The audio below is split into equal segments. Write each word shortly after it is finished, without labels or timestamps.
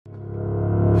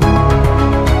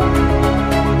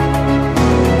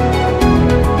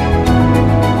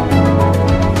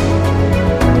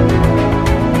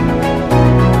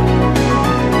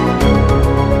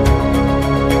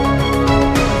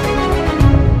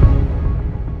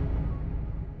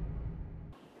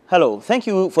Hello, thank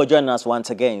you for joining us once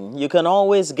again. You can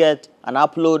always get an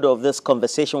upload of this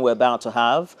conversation we're about to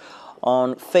have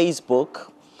on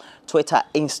Facebook, Twitter,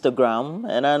 Instagram,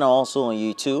 and then also on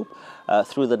YouTube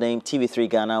through the name TV3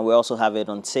 Ghana. We also have it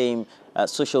on same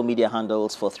social media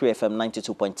handles for 3FM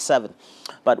 92.7.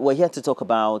 But we're here to talk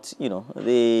about,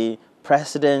 the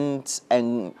president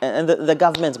and the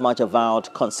government's much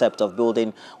avowed concept of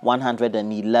building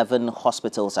 111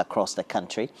 hospitals across the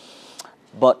country.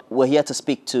 But we're here to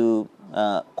speak to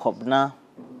Kobina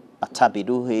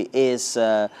Ata-Bedu. He is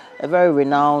a very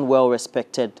renowned,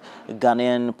 well-respected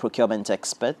Ghanaian procurement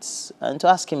expert, and to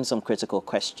ask him some critical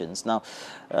questions. Now,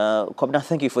 Kobina,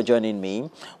 thank you for joining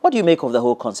me. What do you make of the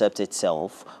whole concept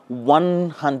itself?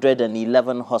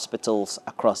 111 hospitals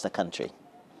across the country.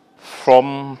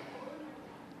 From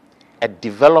a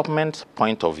development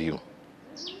point of view,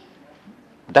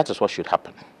 that is what should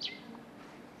happen.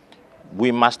 We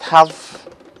must have,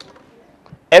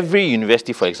 every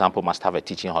university, for example, must have a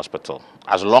teaching hospital,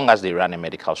 as long as they run a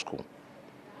medical school.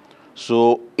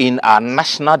 So in our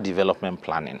national development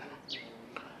planning,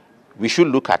 we should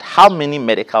look at how many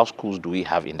medical schools do we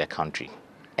have in the country,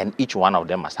 and each one of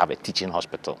them must have a teaching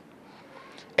hospital.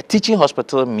 A teaching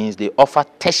hospital means they offer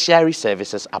tertiary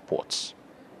services upwards.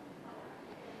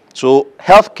 So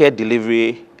healthcare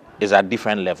delivery is at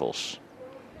different levels.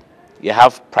 You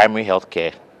have primary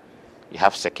healthcare, you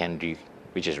have secondary,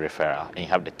 which is referral, and you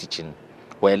have the teaching,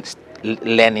 where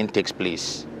learning takes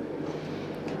place.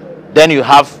 Then you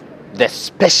have the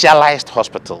specialized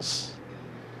hospitals.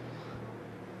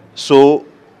 So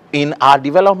in our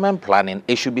development planning,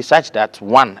 it should be such that,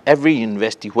 one, every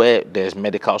university where there's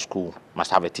medical school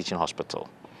must have a teaching hospital.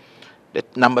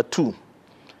 Number two,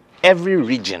 every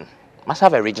region must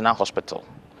have a regional hospital.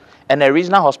 And a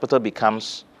regional hospital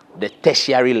becomes the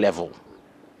tertiary level.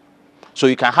 So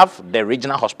you can have the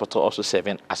regional hospital also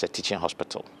serving as a teaching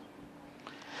hospital.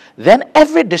 Then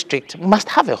every district must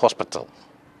have a hospital.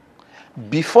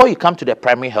 Before you come to the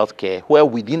primary health care, where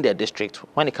within the district,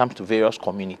 when it comes to various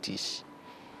communities,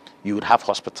 you would have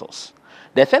hospitals.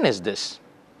 The thing is this: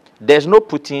 there's no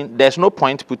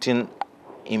point putting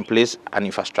in place an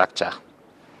infrastructure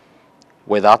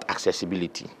without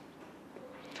accessibility.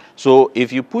 So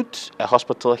if you put a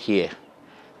hospital here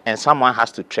and someone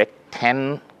has to trek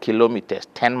 10 kilometers,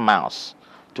 10 miles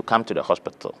to come to the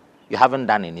hospital, you haven't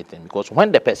done anything, because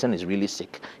when the person is really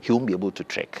sick, he won't be able to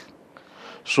trek.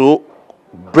 So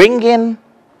bringing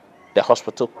the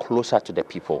hospital closer to the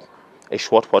people is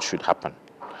what should happen.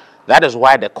 That is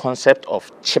why the concept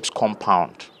of CHIPS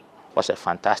compound was a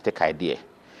fantastic idea.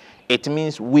 It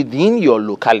means within your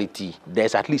locality,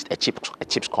 there's at least a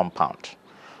CHIPS compound,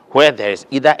 where there is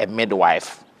either a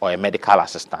midwife or a medical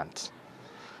assistant,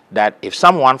 that if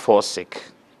someone falls sick,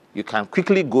 you can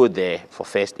quickly go there for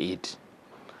first aid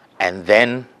and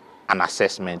then an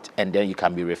assessment, and then you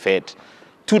can be referred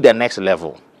to the next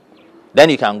level. Then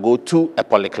you can go to a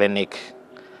polyclinic,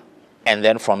 and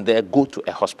then from there go to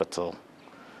a hospital,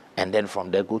 and then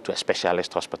from there go to a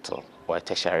specialist hospital or a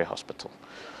tertiary hospital.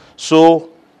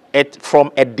 So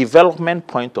from a development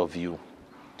point of view,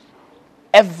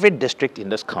 every district in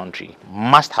this country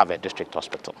must have a district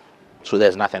hospital. So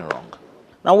there's nothing wrong.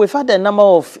 Now, we've had a number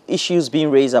of issues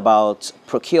being raised about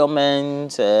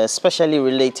procurement, especially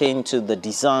relating to the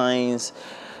designs.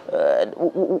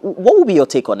 What would be your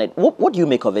take on it? What do you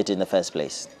make of it in the first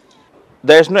place?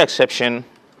 There is no exception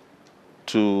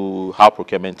to how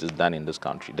procurement is done in this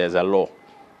country. There's a law,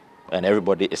 and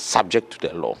everybody is subject to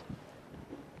the law.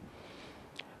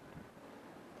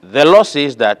 The law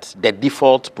says that the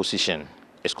default position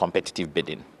is competitive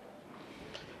bidding.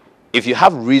 If you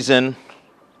have reason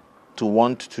to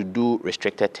want to do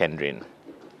restricted tendering,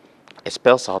 it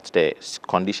spells out the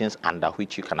conditions under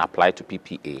which you can apply to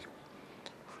PPA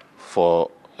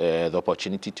for the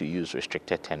opportunity to use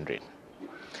restricted tendering.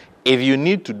 If you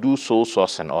need to do sole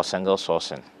sourcing or single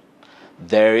sourcing,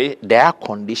 there are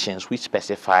conditions which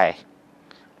specify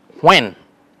when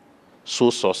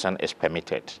sole sourcing is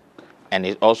permitted, and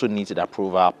it also needs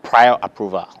the prior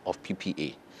approval of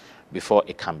PPA before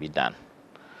it can be done.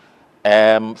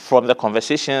 From the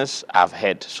conversations I've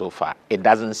had so far, it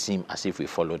doesn't seem as if we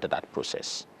followed that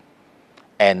process.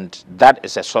 And that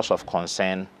is a source of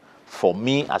concern for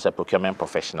me as a procurement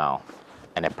professional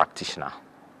and a practitioner.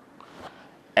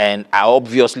 And I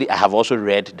have also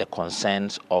read the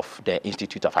concerns of the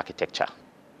Institute of Architecture.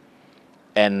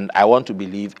 And I want to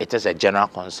believe it is a general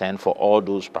concern for all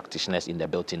those practitioners in the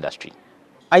built industry.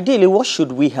 Ideally, what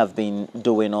should we have been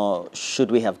doing, or should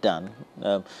we have done?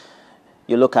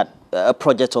 You look at a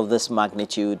project of this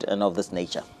magnitude and of this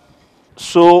nature.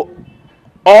 So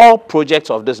all projects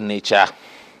of this nature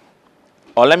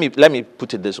Or let me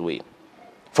put it this way.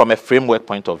 From a framework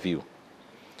point of view,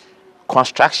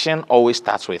 construction always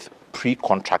starts with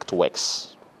pre-contract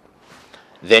works.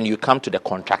 Then you come to the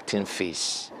contracting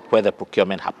phase, where the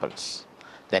procurement happens.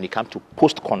 Then you come to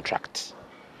post-contract,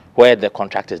 where the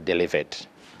contract is delivered.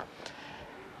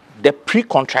 The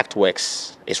pre-contract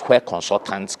works is where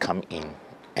consultants come in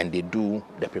and they do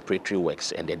the preparatory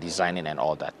works and the designing and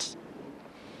all that.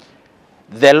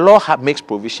 The law makes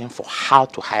provision for how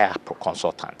to hire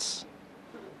consultants.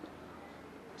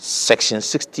 Section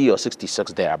 60 or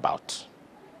 66 thereabout.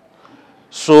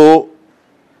 So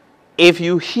if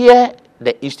you hear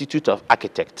the Institute of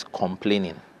Architects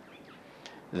complaining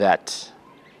that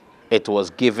it was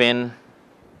given,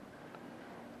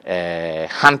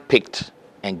 handpicked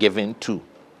and given to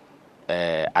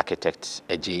architect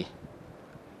AJ.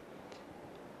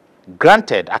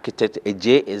 Granted, architect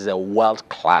AJ is a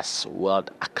world-class,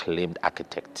 world-acclaimed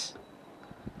architect.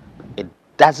 It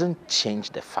doesn't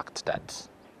change the fact that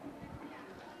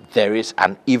there is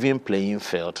an even playing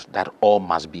field that all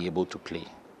must be able to play.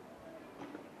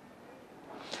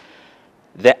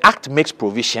 The Act makes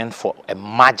provision for a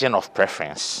margin of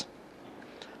preference.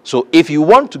 So if you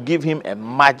want to give him a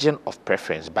margin of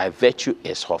preference by virtue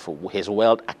of his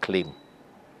world acclaim,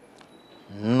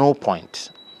 no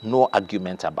point, no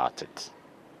argument about it.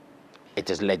 It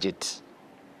is legit.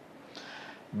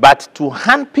 But to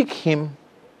handpick him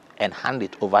and hand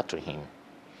it over to him,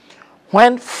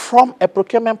 when from a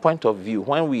procurement point of view,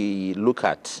 when we look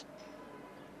at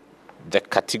the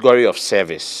category of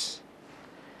service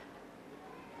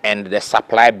and the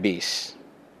supply base,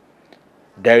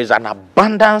 there is an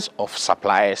abundance of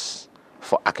suppliers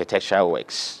for architectural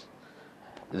works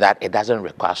that it doesn't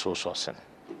require sole sourcing.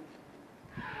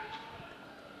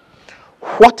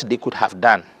 What they could have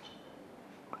done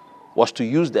was to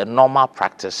use the normal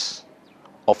practice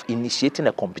of initiating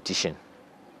a competition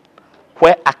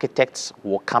where architects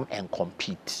will come and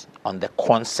compete on the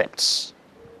concepts.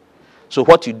 So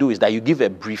what you do is that you give a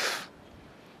brief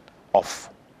of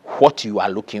what you are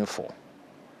looking for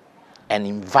and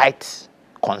invite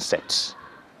concepts,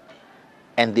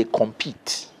 and they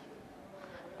compete,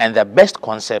 and the best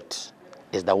concept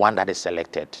is the one that is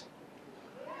selected,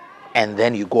 and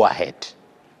then you go ahead.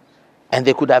 And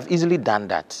they could have easily done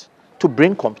that to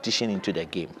bring competition into the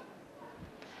game.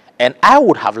 And I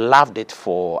would have loved it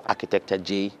for Architect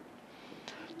J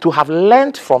to have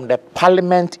learned from the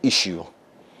Parliament issue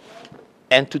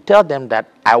and to tell them that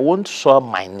I won't soil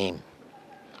my name.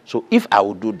 So if I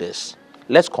will do this,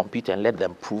 let's compete and let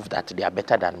them prove that they are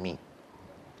better than me.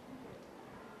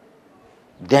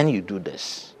 Then you do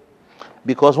this.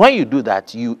 Because when you do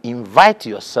that, you invite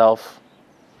yourself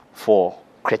for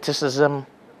criticism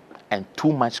and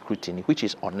too much scrutiny, which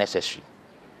is unnecessary.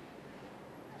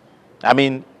 I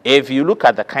mean, if you look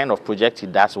at the kind of project he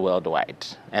does worldwide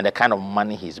and the kind of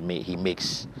money he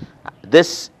makes,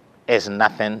 this is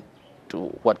nothing to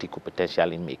what he could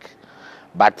potentially make.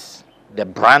 But the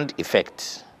brand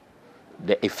effect,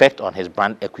 the effect on his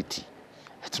brand equity,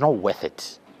 it's not worth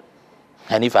it.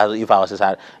 And if I was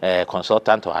a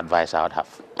consultant or advisor, I would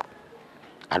have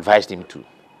advised him to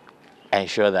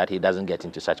ensure that he doesn't get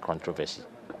into such controversy.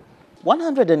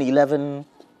 111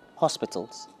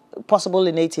 hospitals, possible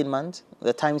in 18 months,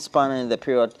 the time span and the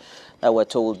period that we're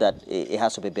told that it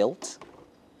has to be built.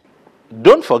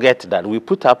 Don't forget that we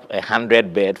put up a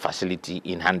 100-bed facility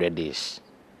in 100 days.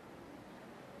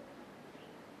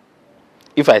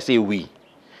 If I say we,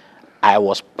 I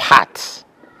was part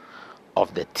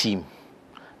of the team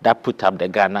that put up the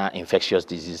Ghana Infectious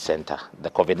Disease Center,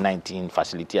 the COVID-19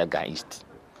 facility at Ghana East.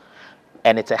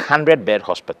 And it's a 100-bed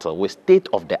hospital with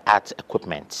state-of-the-art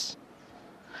equipment.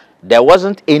 There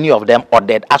wasn't any of them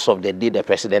ordered as of the day the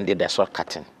president did the sword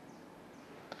cutting.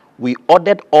 We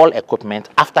ordered all equipment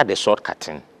after the sword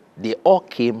cutting. They all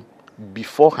came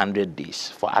before 100 days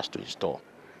for us to install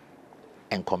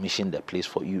and commission the place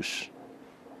for use.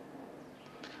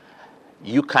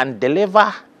 You can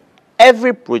deliver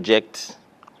every project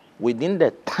within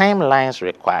the timelines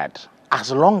required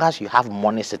as long as you have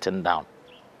money sitting down.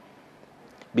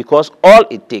 Because all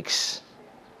it takes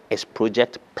is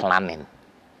project planning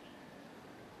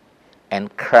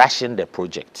and crashing the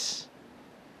projects.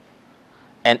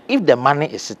 And if the money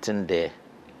is sitting there,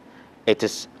 it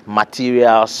is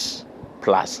materials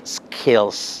plus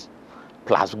skills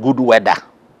plus good weather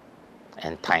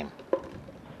and time.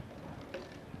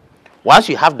 Once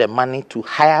you have the money to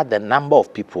hire the number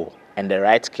of people and the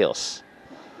right skills,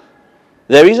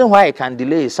 the reason why it can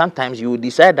delay is sometimes you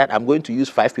decide that I'm going to use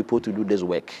 5 people to do this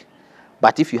work.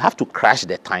 But if you have to crash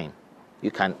the time,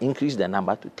 you can increase the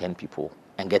number to 10 people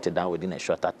and get it done within a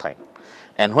shorter time.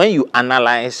 And when you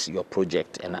analyze your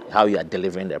project and how you are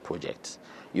delivering the project,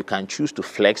 you can choose to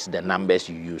flex the numbers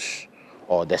you use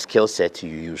or the skill set you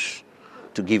use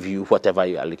to give you whatever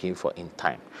you are looking for in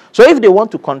time. So if they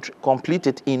want to complete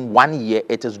it in 1 year,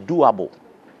 it is doable.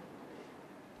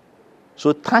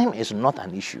 So time is not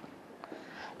an issue.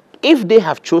 If they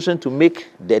have chosen to make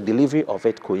the delivery of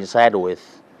it coincide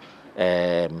with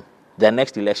the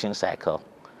next election cycle,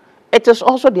 it is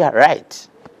also their right,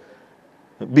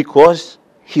 because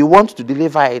he wants to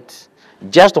deliver it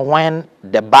just when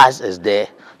the buzz is there,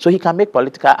 so he can make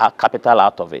political capital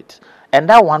out of it. And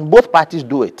that one, both parties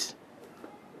do it.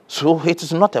 So it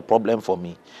is not a problem for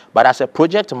me. But as a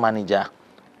project manager,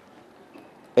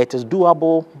 it is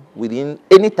doable within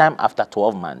any time after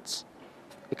 12 months.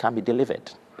 It can be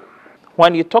delivered.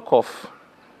 When you talk of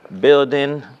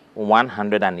building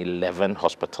 111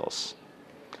 hospitals,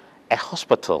 a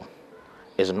hospital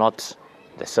is not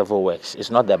the civil works.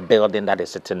 It's not the building that is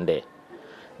sitting there.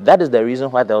 That is the reason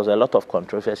why there was a lot of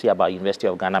controversy about University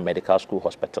of Ghana Medical School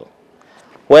Hospital,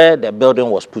 where the building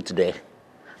was put there,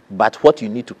 but what you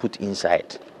need to put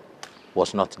inside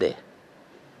was not there.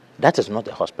 That is not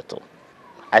a hospital.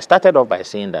 I started off by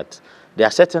saying that there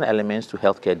are certain elements to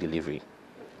healthcare delivery.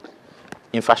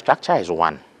 Infrastructure is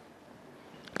one.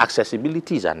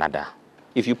 Accessibility is another.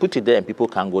 If you put it there and people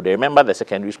can't go there, remember the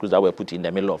secondary schools that were put in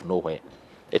the middle of nowhere?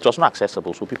 It was not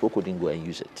accessible, so people couldn't go and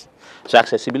use it. So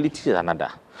accessibility is another.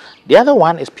 The other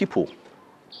one is people.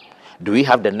 Do we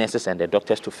have the nurses and the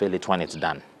doctors to fill it when it's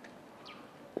done?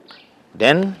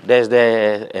 Then there's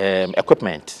the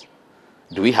equipment.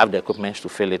 Do we have the equipment to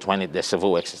fill it when the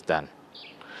civil works is done?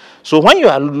 So when you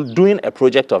are doing a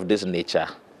project of this nature,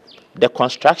 the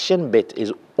construction bit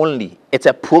is only, it's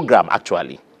a program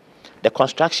actually. The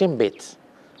construction bit,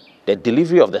 the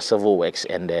delivery of the civil works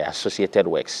and the associated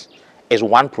works is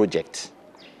one project.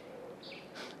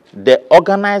 The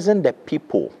organizing the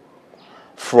people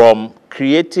from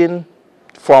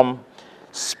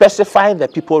specifying the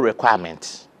people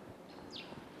requirements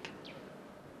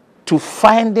to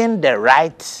finding the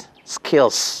right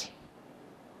skills,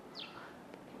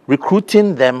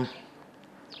 recruiting them,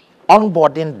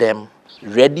 onboarding them,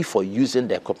 ready for using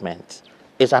the equipment,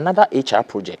 is another HR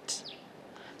project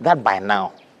that by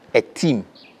now a team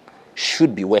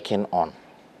should be working on.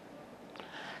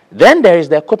 Then there is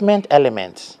the equipment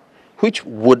element, which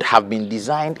would have been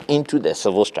designed into the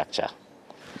civil structure,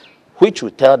 which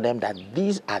would tell them that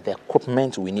these are the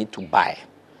equipment we need to buy,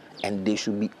 and they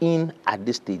should be in at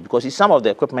this stage, because some of the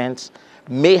equipment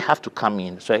may have to come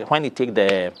in. So when you take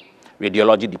the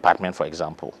radiology department, for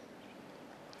example,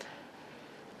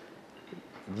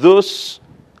 those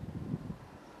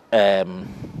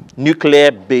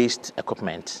nuclear-based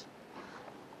equipment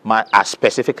are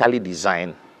specifically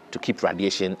designed to keep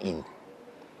radiation in.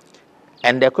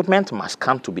 And the equipment must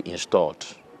come to be installed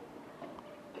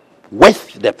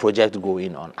with the project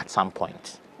going on at some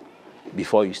point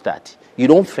before you start. You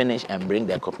don't finish and bring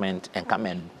the equipment and come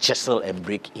and chisel and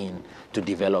break in to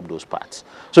develop those parts.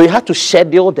 So you have to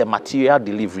schedule the material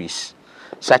deliveries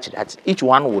such that each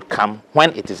one would come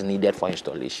when it is needed for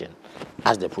installation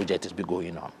as the project is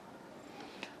going on.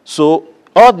 So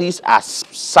all these are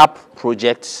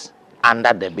sub-projects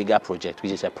under the bigger project,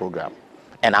 which is a program.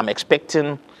 And I'm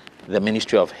expecting the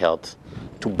Ministry of Health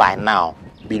to by now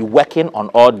be working on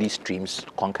all these streams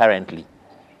concurrently.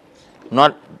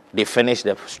 Not they finish,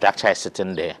 the structure is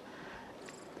sitting there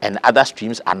and other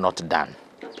streams are not done.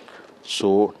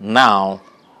 So now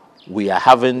we are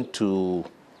having to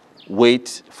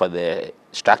wait for the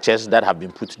structures that have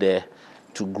been put there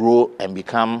to grow and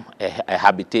become a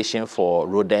habitation for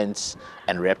rodents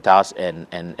and reptiles and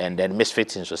then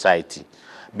misfits in society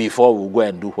before we go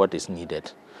and do what is needed.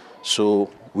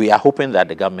 So we are hoping that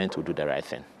the government will do the right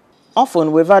thing.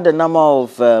 Often we've had a number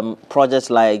of projects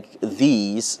like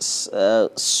these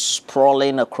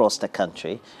sprawling across the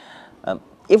country.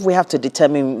 If we have to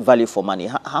determine value for money,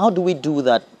 how do we do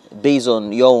that based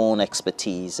on your own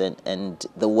expertise and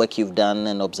the work you've done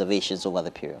and observations over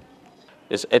the period?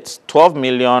 It's 12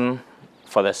 million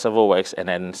for the civil works and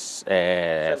then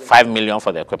 5 million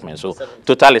for the equipment. So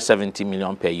total is 70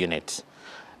 million per unit.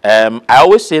 I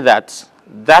always say that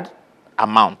that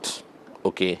amount,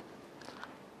 okay,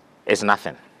 is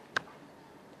nothing.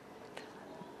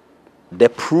 The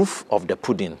proof of the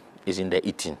pudding is in the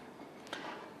eating.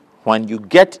 When you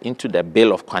get into the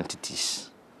bill of quantities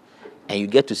and you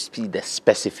get to see the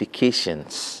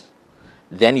specifications,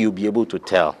 then you'll be able to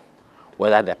tell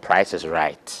whether the price is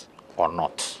right or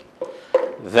not.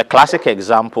 The classic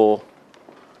example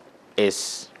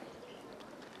is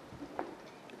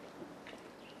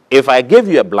if I give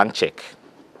you a blank check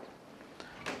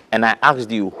and I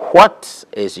asked you, what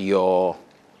is your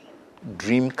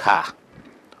dream car?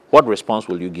 What response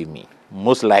will you give me?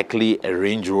 Most likely a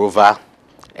Range Rover,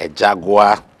 a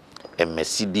Jaguar, a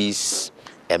Mercedes,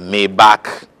 a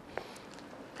Maybach.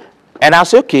 And I'll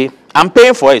say, okay, I'm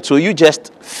paying for it, so you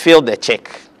just fill the check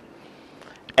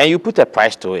and you put a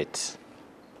price to it.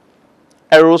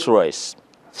 A Rolls Royce,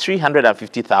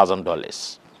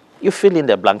 $350,000. You fill in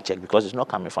the blank check because it's not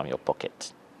coming from your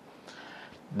pocket.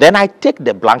 Then I take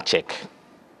the blank check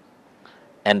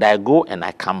and I go and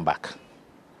I come back.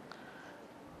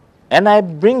 And I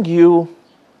bring you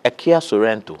a Kia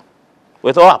Sorento,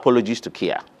 with all apologies to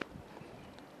Kia.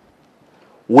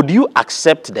 Would you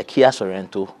accept the Kia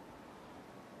Sorento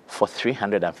for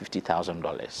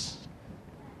 $350,000?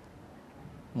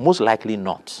 Most likely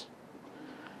not.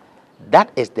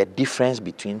 That is the difference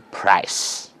between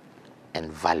price and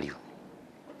value.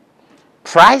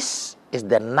 Price is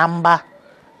the number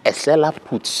a seller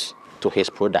puts to his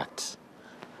product.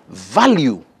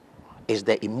 Value is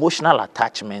the emotional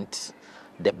attachment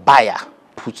the buyer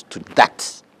puts to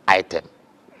that item.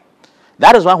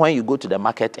 That is why when you go to the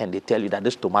market and they tell you that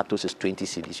this tomatoes is 20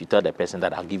 cedis, you tell the person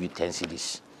that I'll give you 10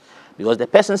 cedis. Because the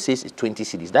person says it's 20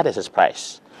 cedis, that is his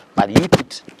price. But you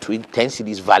put 10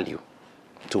 cedis value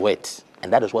to it,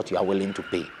 and that is what you are willing to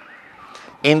pay.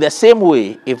 In the same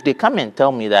way, if they come and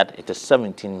tell me that it is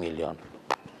 17 million,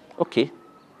 okay,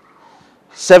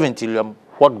 17 million,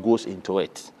 what goes into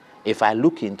it? If I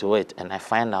look into it and I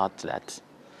find out that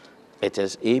it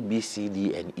is A, B, C,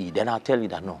 D, and E, then I'll tell you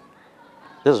that no,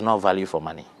 this is not value for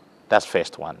money. That's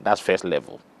first one. That's first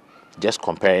level. Just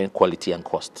comparing quality and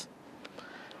cost.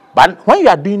 But when you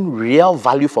are doing real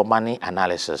value for money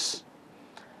analysis,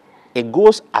 it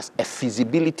goes as a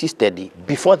feasibility study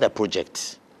before the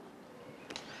project.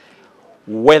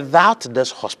 Without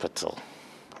this hospital,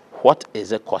 what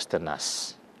is it costing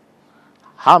us?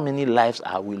 How many lives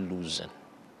are we losing?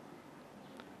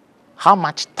 How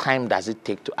much time does it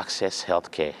take to access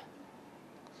healthcare?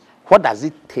 What does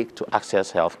it take to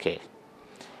access healthcare?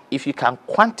 If you can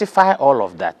quantify all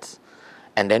of that,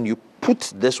 and then you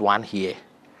put this one here,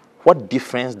 what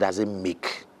difference does it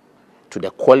make to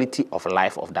the quality of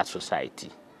life of that society?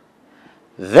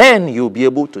 Then you'll be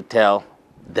able to tell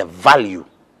the value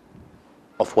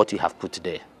of what you have put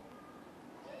there.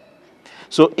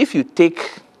 So if you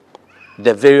take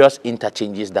the various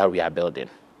interchanges that we are building,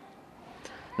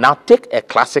 now take a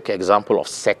classic example of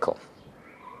Circle.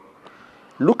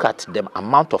 Look at the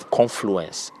amount of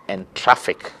confluence and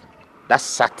traffic that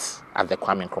sat at the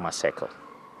Kwame Nkrumah Circle.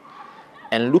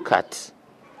 And look at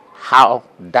how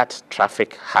that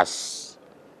traffic has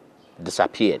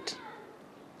disappeared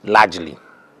largely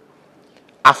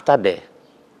after the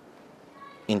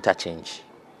interchange.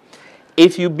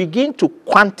 If you begin to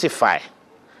quantify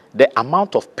the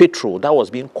amount of petrol that was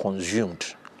being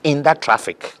consumed in that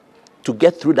traffic to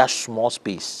get through that small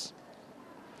space,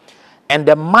 and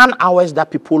the man hours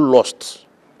that people lost,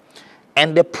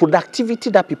 and the productivity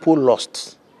that people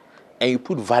lost, and you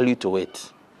put value to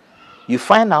it, you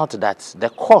find out that the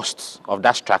cost of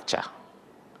that structure,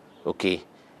 okay,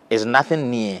 is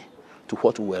nothing near to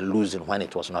what we were losing when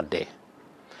it was not there.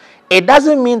 It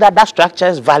doesn't mean that that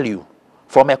structure's value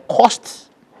from a cost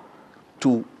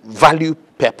to value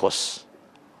purpose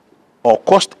or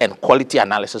cost and quality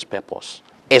analysis purpose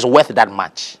is worth that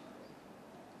much.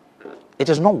 It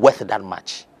is not worth that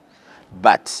much.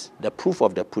 But the proof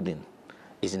of the pudding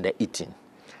is in the eating.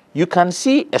 You can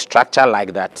see a structure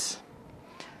like that,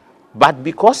 but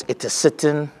because it is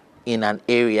sitting in an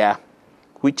area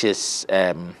which is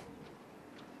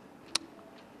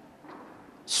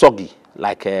soggy,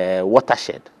 like a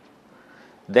watershed,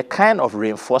 the kind of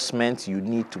reinforcement you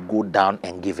need to go down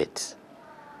and give it,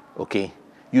 okay,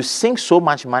 you sink so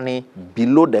much money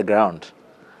below the ground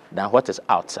than what is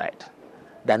outside,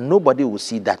 that nobody will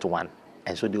see that one.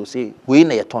 And so they will say, we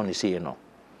in a turn, you say, you know.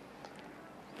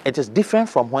 It is different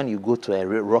from when you go to a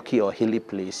rocky or hilly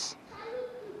place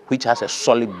which has a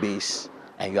solid base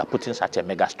and you are putting such a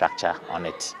mega structure on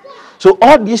it. So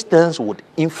all these things would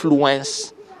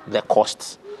influence the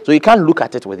cost. So you can't look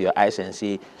at it with your eyes and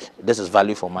say, this is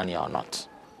value for money or not.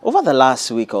 Over the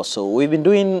last week or so, we've been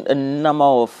doing a number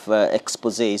of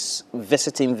exposés,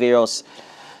 visiting various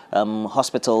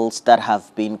hospitals that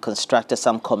have been constructed,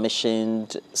 some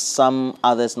commissioned, some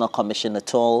others not commissioned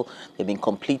at all. They've been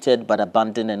completed but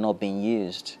abandoned and not being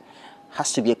used.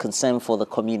 Has to be a concern for the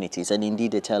communities, and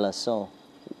indeed they tell us so.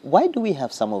 Why do we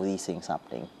have some of these things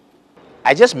happening?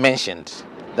 I just mentioned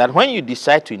that when you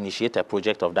decide to initiate a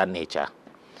project of that nature,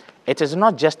 it is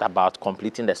not just about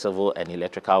completing the civil and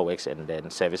electrical works and then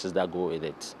services that go with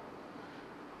it.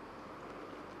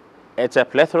 It's a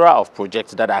plethora of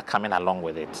projects that are coming along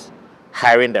with it.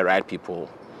 Hiring the right people,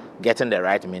 getting the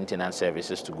right maintenance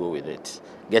services to go with it,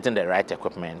 getting the right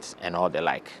equipment and all the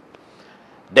like.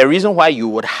 The reason why you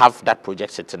would have that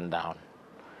project sitting down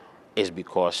is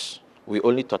because we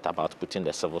only thought about putting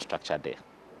the civil structure there.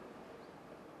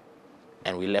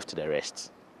 And we left the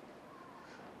rest.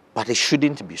 But it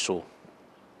shouldn't be so.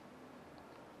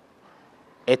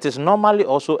 It is normally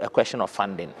also a question of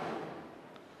funding.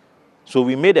 So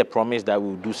we made a promise that we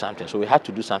would do something. So we had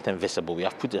to do something visible. We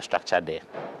have put the structure there.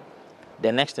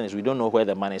 The next thing is we don't know where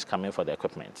the money is coming for the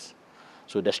equipment.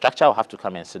 So the structure will have to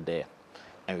come and sit there.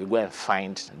 And we go and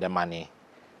find the money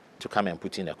to come and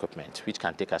put in the equipment, which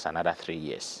can take us another 3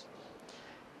 years.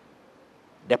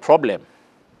 The problem,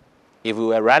 if we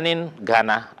were running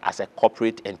Ghana as a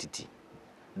corporate entity,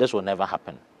 this will never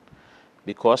happen.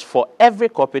 Because for every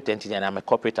corporate entity, and I'm a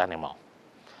corporate animal,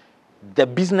 the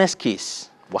business case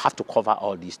will have to cover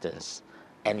all these things.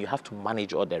 And you have to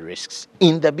manage all the risks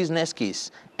in the business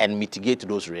case and mitigate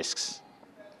those risks.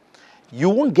 You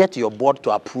won't get your board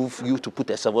to approve you to put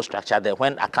a civil structure there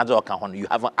when a council or council you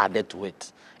haven't added to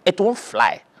it. It won't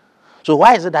fly. So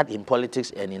why is it that in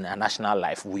politics and in our national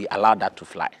life we allow that to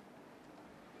fly?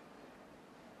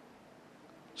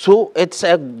 So it's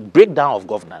a breakdown of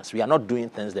governance. We are not doing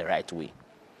things the right way.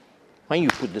 When you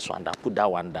put this one down, put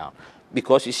that one down.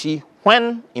 Because you see,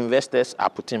 when investors are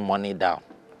putting money down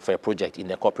for a project in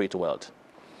the corporate world,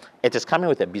 it is coming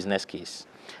with a business case.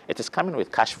 It is coming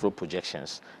with cash flow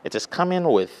projections. It is coming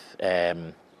with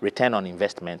return on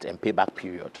investment and payback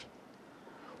period.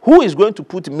 Who is going to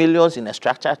put millions in a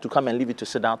structure to come and leave it to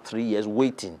sit down 3 years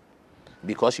waiting?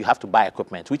 Because you have to buy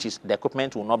equipment, which is the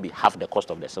equipment will not be half the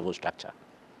cost of the civil structure.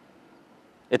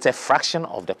 It's a fraction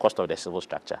of the cost of the civil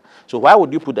structure. So why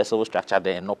would you put the civil structure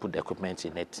there and not put the equipment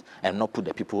in it and not put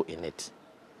the people in it?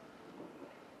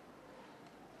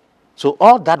 So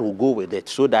all that will go with it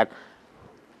so that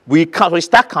we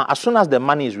start counting. As soon as the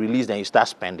money is released and you start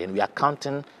spending, we are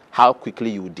counting how quickly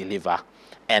you will deliver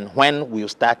and when we will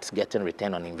start getting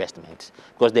return on investment.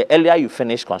 Because the earlier you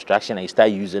finish construction and you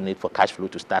start using it for cash flow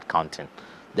to start counting,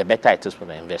 the better it is for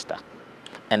the investor.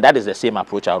 And that is the same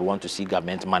approach I would want to see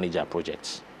government manage our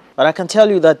projects. But I can tell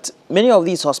you that many of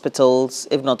these hospitals,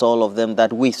 if not all of them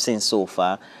that we've seen so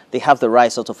far, they have the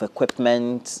right sort of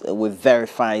equipment. We've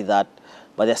verified that,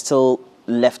 but they're still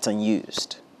left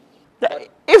unused.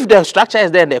 If the structure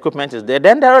is there and the equipment is there,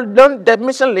 then the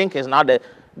missing link is now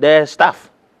the staff.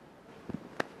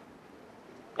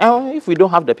 And if we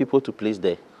don't have the people to place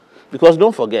there, because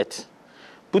don't forget,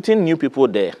 putting new people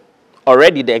there,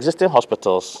 already the existing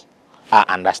hospitals are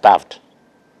understaffed.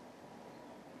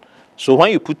 So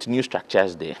when you put new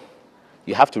structures there,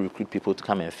 you have to recruit people to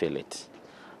come and fill it.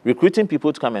 Recruiting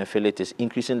people to come and fill it is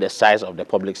increasing the size of the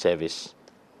public service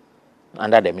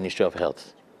under the Ministry of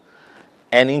Health.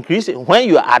 And increasing, when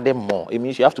you are adding more, it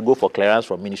means you have to go for clearance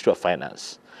from Ministry of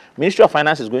Finance. Ministry of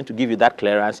Finance is going to give you that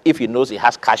clearance if it knows it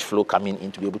has cash flow coming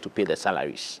in to be able to pay the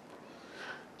salaries.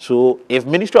 So if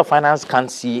Ministry of Finance can't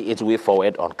see its way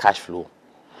forward on cash flow,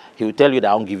 he will tell you that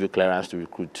I won't give you clearance to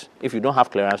recruit. If you don't have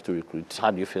clearance to recruit,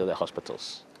 how do you fill the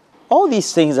hospitals? All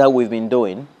these things that we've been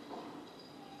doing,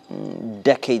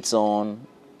 decades on,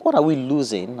 what are we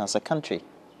losing as a country?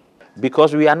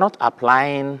 Because we are not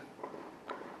applying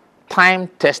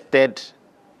time-tested,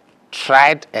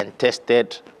 tried and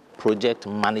tested project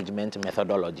management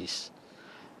methodologies.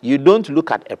 You don't look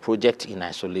at a project in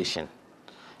isolation.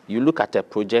 You look at a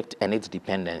project and its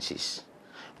dependencies.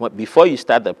 Before you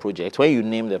start the project, when you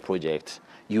name the project,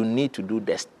 you need to do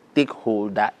the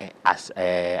stakeholder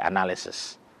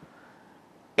analysis.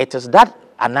 It is that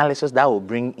analysis that will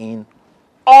bring in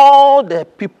all the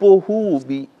people who will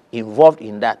be involved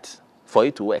in that for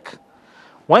it to work.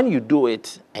 When you do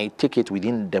it and you take it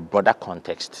within the broader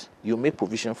context, you make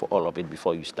provision for all of it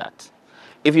before you start.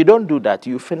 If you don't do that,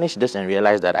 you finish this and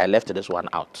realize that I left this one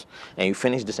out. And you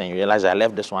finish this and you realize I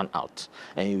left this one out.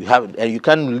 And you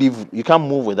can't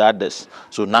move without this.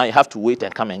 So now you have to wait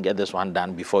and come and get this one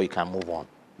done before you can move on.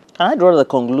 Can I draw the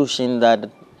conclusion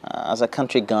that as a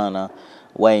country, Ghana,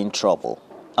 we're in trouble?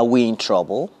 Are we in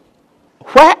trouble?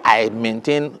 Where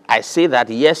I say that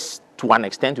yes, to an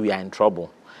extent we are in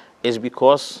trouble, is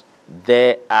because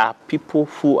there are people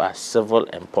who are civil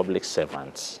and public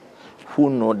servants who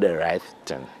know the right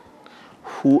thing,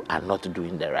 who are not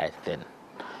doing the right thing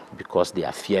because they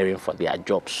are fearing for their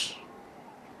jobs.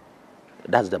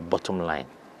 That's the bottom line.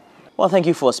 Well, thank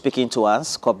you for speaking to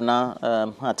us. Kobina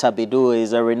Ata-Bedu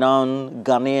is a renowned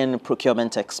Ghanaian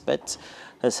procurement expert.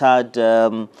 Has had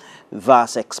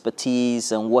vast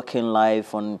expertise and working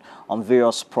life on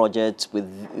various projects with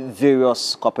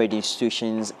various corporate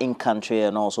institutions in country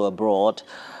and also abroad.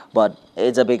 But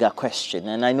it's a bigger question,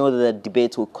 and I know that the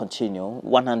debate will continue.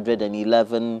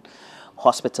 111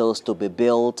 hospitals to be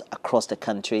built across the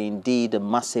country, indeed a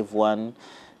massive one.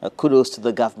 Kudos to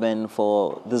the government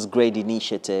for this great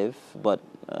initiative, but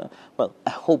well,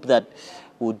 I hope that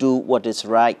we'll do what is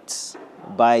right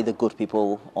by the good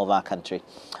people of our country.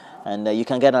 And you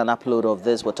can get an upload of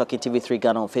this. We're Talking TV3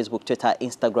 Ghana on Facebook, Twitter,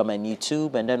 Instagram, and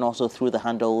YouTube, and then also through the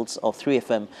handles of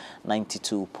 3FM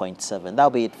 92.7. That'll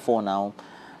be it for now.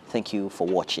 Thank you for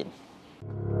watching.